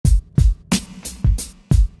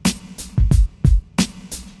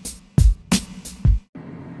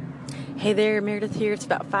Hey there, Meredith here. It's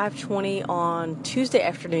about 5:20 on Tuesday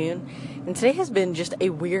afternoon, and today has been just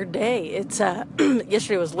a weird day. It's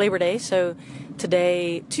yesterday was Labor Day, so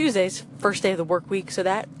today, Tuesday's first day of the work week, so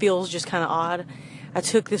that feels just kind of odd. I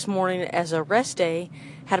took this morning as a rest day,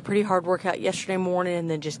 had a pretty hard workout yesterday morning, and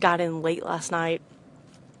then just got in late last night,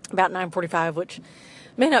 about 9:45, which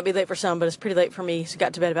may not be late for some, but it's pretty late for me, so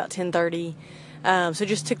got to bed about 10:30. So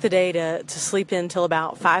just took the day to sleep in till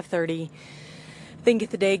about 5:30. Then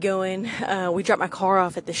get the day going. We dropped my car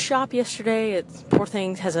off at the shop yesterday. Poor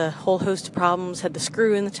thing has a whole host of problems. Had the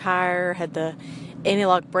screw in the tire, had the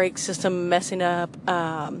anti-lock brake system messing up,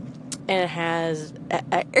 and it has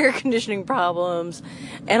air conditioning problems,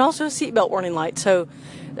 and also a seatbelt warning light. So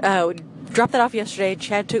we dropped that off yesterday.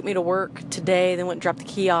 Chad took me to work today, then went and dropped the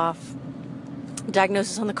key off.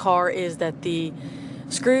 Diagnosis on the car is that the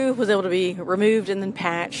screw was able to be removed and then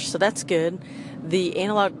patched, so that's good. The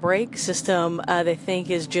anti-lock brake system, they think,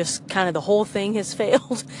 is just kind of the whole thing has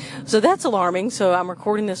failed. So that's alarming. So I'm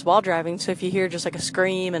recording this while driving. So if you hear just like a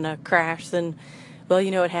scream and a crash, then, well, you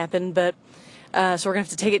know what happened. But so we're going to have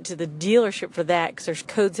to take it to the dealership for that because there's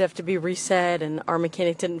codes that have to be reset, and our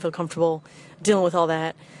mechanic didn't feel comfortable dealing with all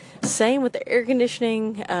that. Same with the air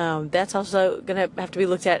conditioning. That's also going to have to be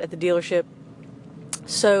looked at the dealership.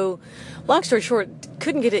 So long story short,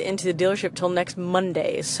 couldn't get it into the dealership till next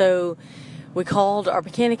Monday. So we called our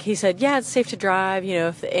mechanic. He said, yeah, it's safe to drive. You know,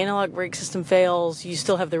 if the analog brake system fails, you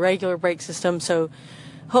still have the regular brake system. So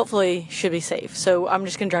hopefully should be safe. So I'm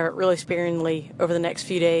just going to drive it really sparingly over the next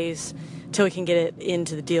few days till we can get it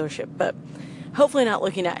into the dealership. But hopefully not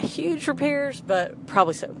looking at huge repairs, but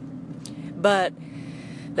probably so. But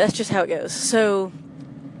that's just how it goes. So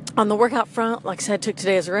on the workout front, like I said, took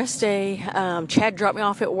today as a rest day. Chad dropped me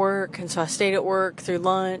off at work, and so I stayed at work through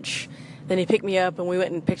lunch. Then he picked me up, and we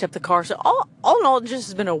went and picked up the car. So all in all, it just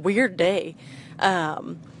has been a weird day.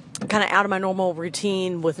 Kind of out of my normal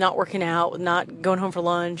routine with not working out, with not going home for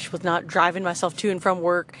lunch, with not driving myself to and from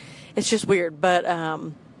work. It's just weird, but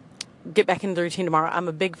get back into the routine tomorrow. I'm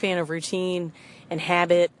a big fan of routine and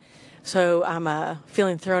habit, so I'm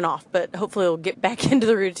feeling thrown off. But hopefully we'll get back into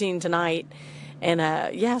the routine tonight and,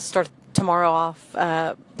 start tomorrow off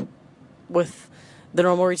with the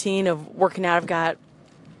normal routine of working out. I've got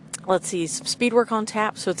some speed work on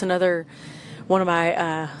tap. So it's another one of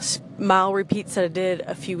my mile repeats that I did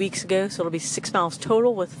a few weeks ago. So it'll be 6 miles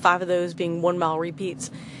total, with 5 of those being 1 mile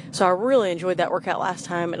repeats. So I really enjoyed that workout last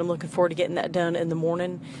time, and I'm looking forward to getting that done in the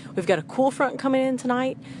morning. We've got a cool front coming in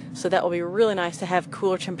tonight, so that will be really nice to have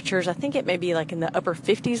cooler temperatures. I think it may be like in the upper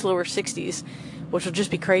 50s, lower 60s, which will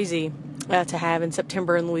just be crazy to have in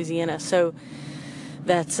September in Louisiana. So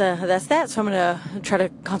that's that. So I'm going to try to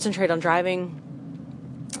concentrate on driving,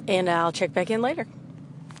 and I'll check back in later.